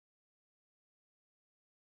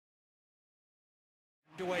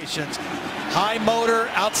Situations. High motor,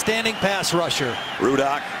 outstanding pass rusher.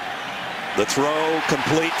 Rudock, the throw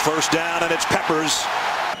complete, first down, and it's Peppers.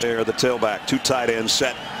 There, the tailback, two tight ends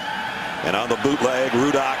set. And on the bootleg,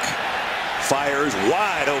 Rudock fires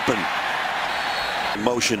wide open.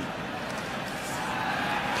 Motion.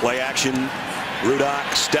 Play action.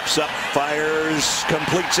 Rudock steps up, fires,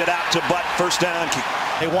 completes it out to Butt. First down.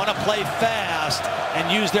 They want to play fast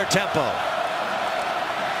and use their tempo.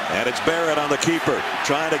 And it's Barrett on the keeper,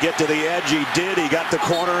 trying to get to the edge. He did. He got the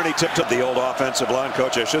corner, and he tipped up the old offensive line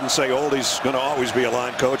coach. I shouldn't say old. He's going to always be a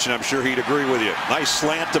line coach, and I'm sure he'd agree with you. Nice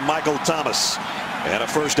slant to Michael Thomas. And a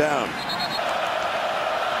first down.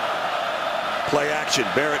 Play action.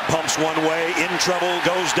 Barrett pumps one way. In trouble.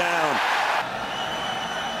 Goes down.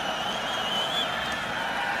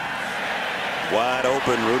 Wide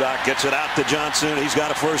open. Rudock gets it out to Johnson. He's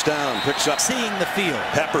got a first down. Picks up. Seeing the field.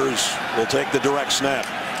 Peppers will take the direct snap.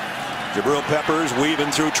 Jabril Peppers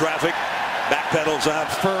weaving through traffic. Backpedals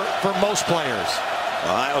out For most players.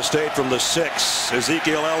 Ohio State from the 6.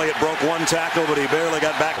 Ezekiel Elliott broke one tackle, but he barely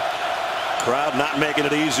got back. Crowd not making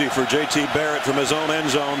it easy for J.T. Barrett from his own end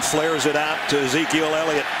zone. Flares it out to Ezekiel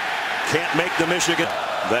Elliott. Can't make the Michigan.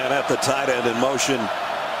 Then at the tight end in motion.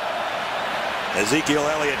 Ezekiel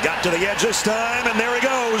Elliott got to the edge this time, and there he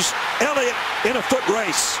goes. Elliott in a foot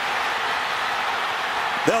race.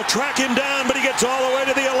 They'll track him down, but he gets all the way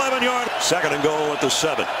to the 11-yard. Second and goal at the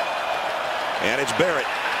 7. And it's Barrett.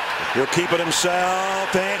 He'll keep it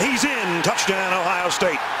himself, and he's in. Touchdown, Ohio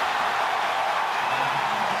State.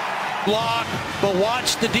 Block, but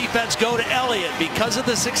watch the defense go to Elliott. Because of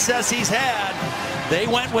the success he's had, they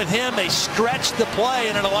went with him. They stretched the play,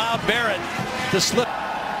 and it allowed Barrett to slip.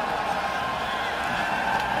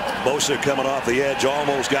 Bosa coming off the edge,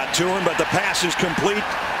 almost got to him, but the pass is complete.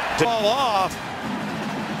 Ball off.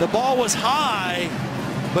 The ball was high,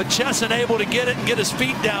 but Chesson able to get it and get his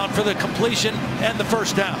feet down for the completion and the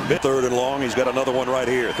first down. Third and long. He's got another one right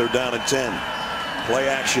here. Third down and 10. Play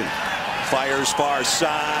action. Fires far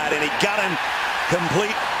side, and he got him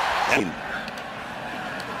complete.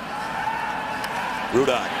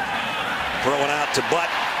 Rudock throwing out to Butt.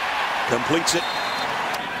 Completes it.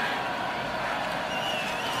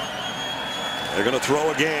 They're going to throw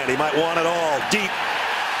again. He might want it all. Deep.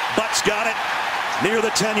 Butt's got it. Near the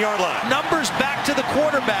 10-yard line. Numbers back to the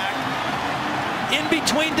quarterback. In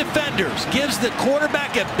between defenders. Gives the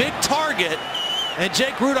quarterback a big target. And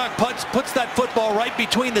Jake Rudock puts that football right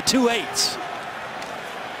between the two eights.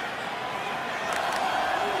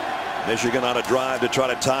 Michigan on a drive to try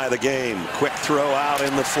to tie the game. Quick throw out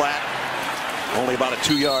in the flat. Only about a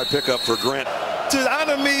 2-yard pickup for Grant. To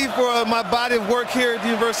honor me for my body of work here at the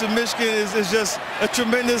University of Michigan is just a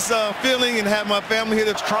tremendous feeling, and have my family here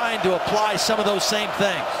that's trying to apply some of those same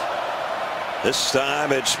things. This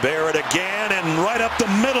time it's Barrett again, and right up the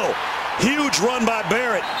middle. Huge run by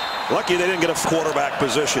Barrett. Lucky they didn't get a quarterback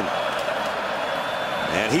position.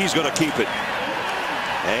 And he's going to keep it.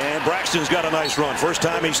 And Braxton's got a nice run. First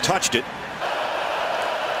time he's touched it.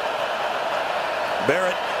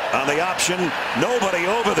 Barrett on the option. Nobody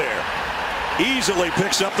over there. Easily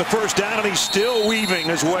picks up the first down, and he's still weaving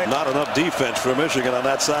his way. Not enough defense for Michigan on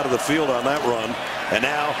that side of the field on that run. And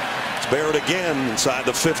now it's Barrett again inside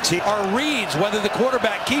the 15. Our reads whether the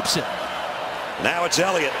quarterback keeps it. Now it's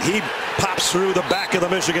Elliott. He pops through the back of the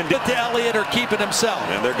Michigan. Get to Elliott or keep it himself.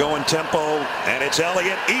 And they're going tempo, and it's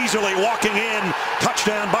Elliott easily walking in.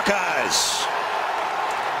 Touchdown, Buckeyes.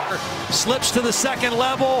 Slips to the second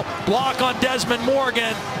level. Block on Desmond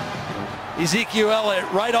Morgan. Ezekiel Elliott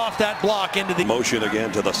right off that block into the motion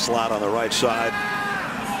again to the slot on the right side.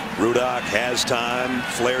 Rudock has time,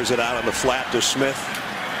 flares it out on the flat to Smith,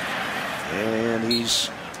 and he's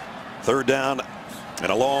third down and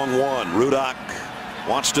a long one. Rudock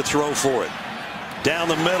wants to throw for it. Down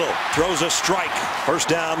the middle, throws a strike. First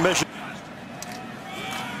down, Michigan.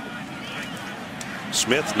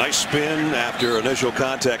 Smith, nice spin after initial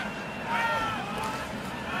contact.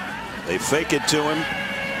 They fake it to him.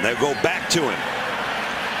 They go back to him.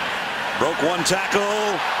 Broke one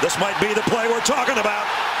tackle. This might be the play we're talking about.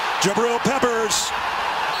 Jabril Peppers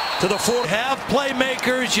to the 4. Have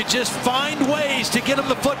playmakers. You just find ways to get them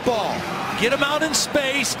the football. Get them out in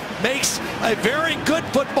space. Makes a very good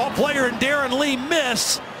football player in Darren Lee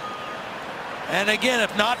miss. And again,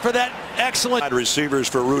 if not for that excellent receivers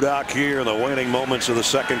for Rudock here in the waning moments of the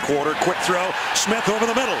second quarter. Quick throw. Smith over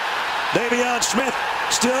the middle. Davion Smith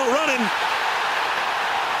still running.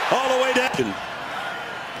 All the way down.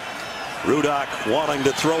 Rudock wanting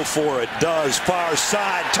to throw for it. Does. Far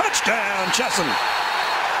side. Touchdown, Chesson.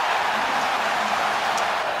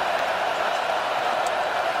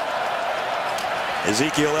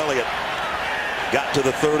 Ezekiel Elliott got to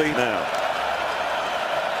the 30 now.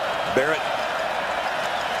 Barrett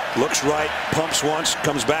looks right, pumps once,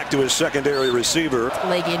 comes back to his secondary receiver.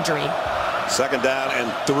 Leg injury. 2nd down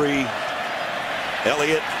and 3.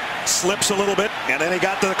 Elliott slips a little bit, and then he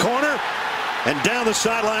got to the corner and down the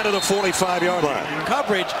sideline to the 45-yard line.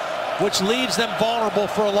 Coverage, which leaves them vulnerable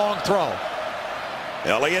for a long throw.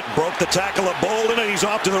 Elliott broke the tackle of Bolden, and he's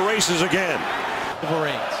off to the races again.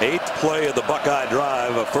 8th play of the Buckeye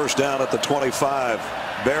drive, a 1st down at the 25.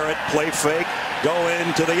 Barrett, play fake, go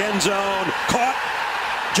into the end zone, caught.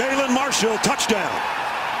 Jalen Marshall, touchdown.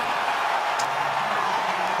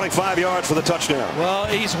 25 yards for the touchdown. Well,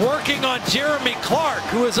 he's working on Jeremy Clark,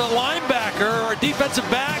 who is a linebacker or defensive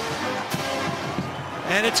back.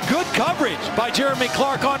 And it's good coverage by Jeremy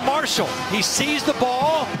Clark on Marshall. He sees the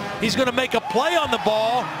ball. He's going to make a play on the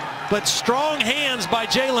ball, but strong hands by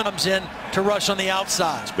Jalen comes in to rush on the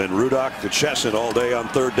outside. It's been Rudock to Chesson all day on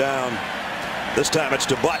 3rd down. This time it's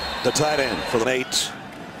to Butt, the tight end for the 8.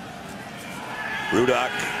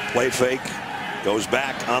 Rudock, play fake, goes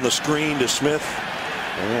back on the screen to Smith.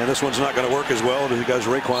 And this one's not going to work as well because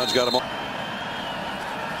Raekwon's got him on.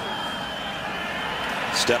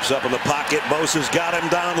 Steps up in the pocket. Bosa's got him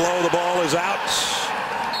down low. The ball is out.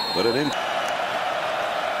 But it in.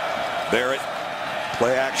 Barrett,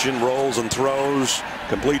 play action, rolls and throws.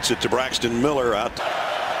 Completes it to Braxton Miller out.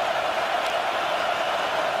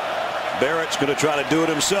 Barrett's going to try to do it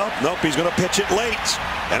himself. Nope, he's going to pitch it late.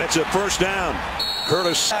 And it's a 1st down.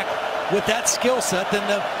 Curtis. With that skill set than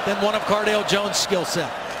one of Cardale Jones' skill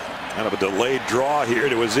set. Kind of a delayed draw here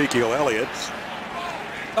to Ezekiel Elliott.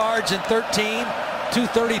 Yards in 13,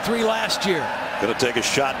 233 last year. Going to take a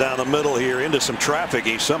shot down the middle here into some traffic.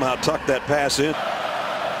 He somehow tucked that pass in.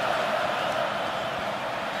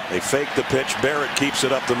 They fake the pitch. Barrett keeps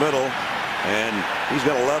it up the middle, and he's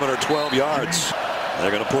got 11 or 12 yards.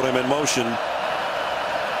 They're going to put him in motion.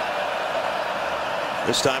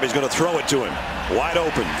 This time he's going to throw it to him. Wide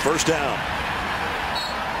open, 1st down.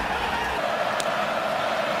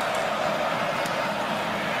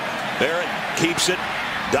 Barrett keeps it,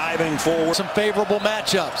 diving forward. Some favorable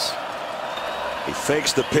matchups. He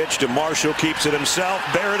fakes the pitch to Marshall, keeps it himself.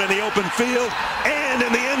 Barrett in the open field and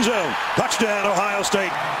in the end zone. Touchdown, Ohio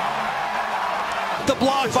State. The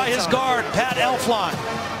block by his guard, Pat Elflein.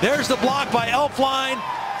 There's the block by Elflein.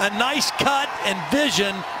 A nice cut and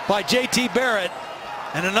vision by J.T. Barrett.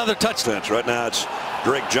 And another touchdown. Right now it's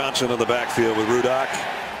Drake Johnson in the backfield with Rudock,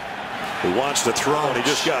 who wants to throw, and he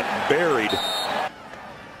just got buried.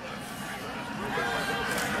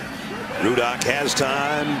 Rudock has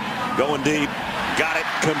time, going deep, got it,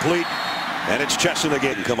 complete, and it's Chesson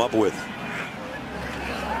again come up with.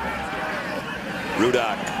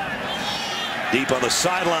 Rudock deep on the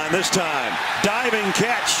sideline this time, diving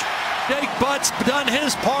catch. Jake Butt's done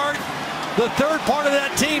his part. The 3rd part of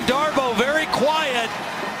that team, Darbo, very quiet,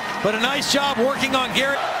 but a nice job working on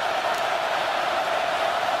Garrett.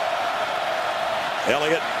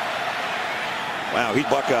 Elliott. Wow, he's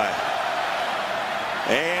Buckeye.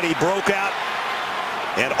 And he broke out.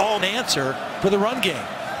 And all answer for the run game.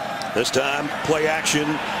 This time, play action.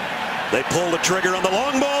 They pull the trigger on the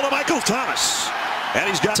long ball to Michael Thomas. And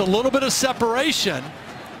he's got a little bit of separation.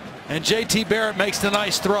 And J.T. Barrett makes the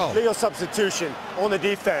nice throw. Legal substitution on the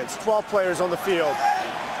defense. 12 players on the field.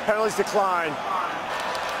 Penalties decline.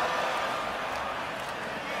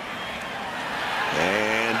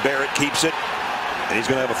 And Barrett keeps it. And he's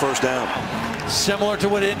going to have a 1st down. Similar to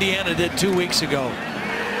what Indiana did 2 weeks ago.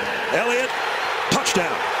 Elliott,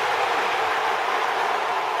 touchdown.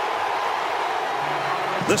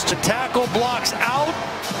 This tackle blocks out.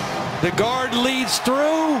 The guard leads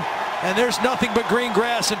through. And there's nothing but green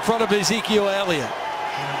grass in front of Ezekiel Elliott.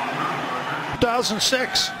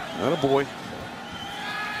 2006. Attaboy.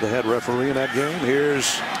 The head referee in that game.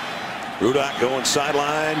 Here's Rudock going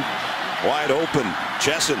sideline. Wide open.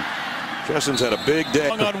 Chesson's had a big day.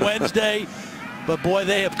 On Wednesday. But boy,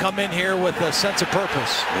 they have come in here with a sense of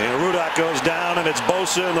purpose. And Rudock goes down, and it's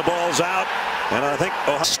Bosa, and the ball's out. And I think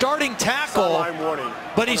starting tackle,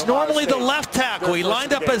 but he's normally the left tackle. He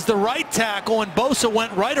lined up as the right tackle, and Bosa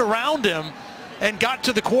went right around him and got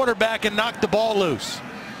to the quarterback and knocked the ball loose.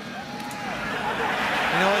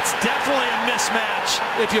 You know, it's definitely a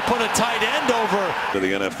mismatch if you put a tight end over. To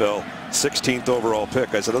the NFL 16th overall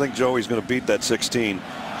pick. I said, I think Joey's going to beat that 16.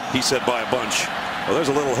 He said by a bunch. Well, there's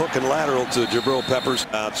a little hook and lateral to Jabril Peppers.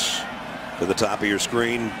 Outs to the top of your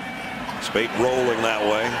screen. Spate rolling that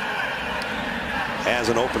way. Has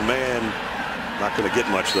an open man. Not going to get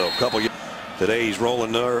much, though. Today he's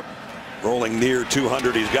rolling near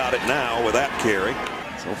 200. He's got it now with that carry.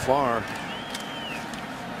 So far,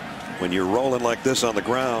 when you're rolling like this on the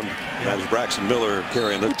ground, as Braxton Miller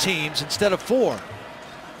carrying the 2 teams instead of 4.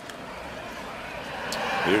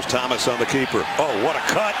 Here's Thomas on the keeper. Oh, what a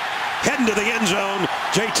cut. Heading to the end zone.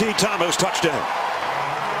 JT Thomas, touchdown.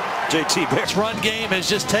 JT Bear. This run game has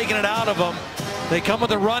just taken it out of them. They come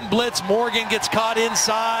with a run blitz. Morgan gets caught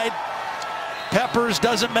inside. Peppers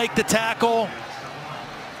doesn't make the tackle.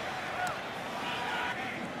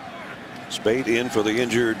 Spate in for the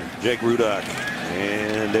injured Jake Rudock.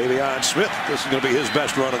 And Davion Smith. This is going to be his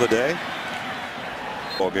best run of the day.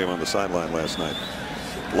 Ball game on the sideline last night.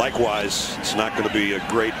 Likewise, it's not going to be a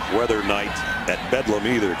great weather night at Bedlam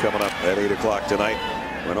either, coming up at 8 o'clock tonight,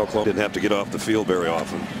 when Oklahoma didn't have to get off the field very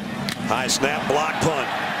often. High snap, block punt.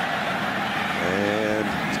 And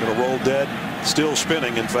it's going to roll dead. Still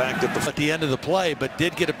spinning, in fact, at the end of the play, but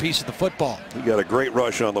did get a piece of the football. He got a great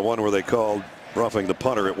rush on the one where they called roughing the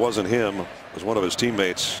punter. It wasn't him. It was one of his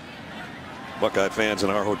teammates. Buckeye fans in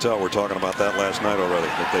our hotel were talking about that last night already.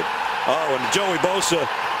 Oh, and Joey Bosa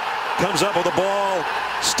comes up with the ball,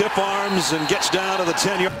 stiff arms, and gets down to the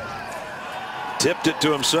 10-yard. Tipped it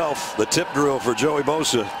to himself. The tip drill for Joey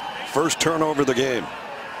Bosa. First turnover of the game.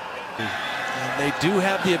 And they do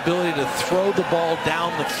have the ability to throw the ball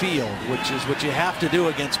down the field, which is what you have to do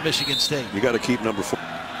against Michigan State. You got to keep number 4.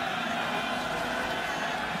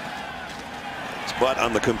 But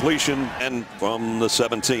on the completion and from the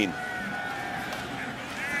 17.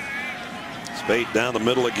 Spate down the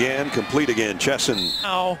middle again, complete again. Chesson.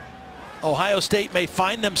 Now Ohio State may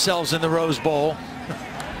find themselves in the Rose Bowl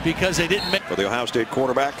because they didn't make. For the Ohio State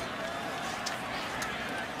quarterback.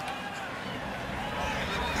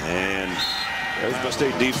 And there's the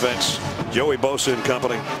State defense. Joey Bosa and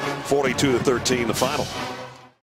company, 42-13 the final.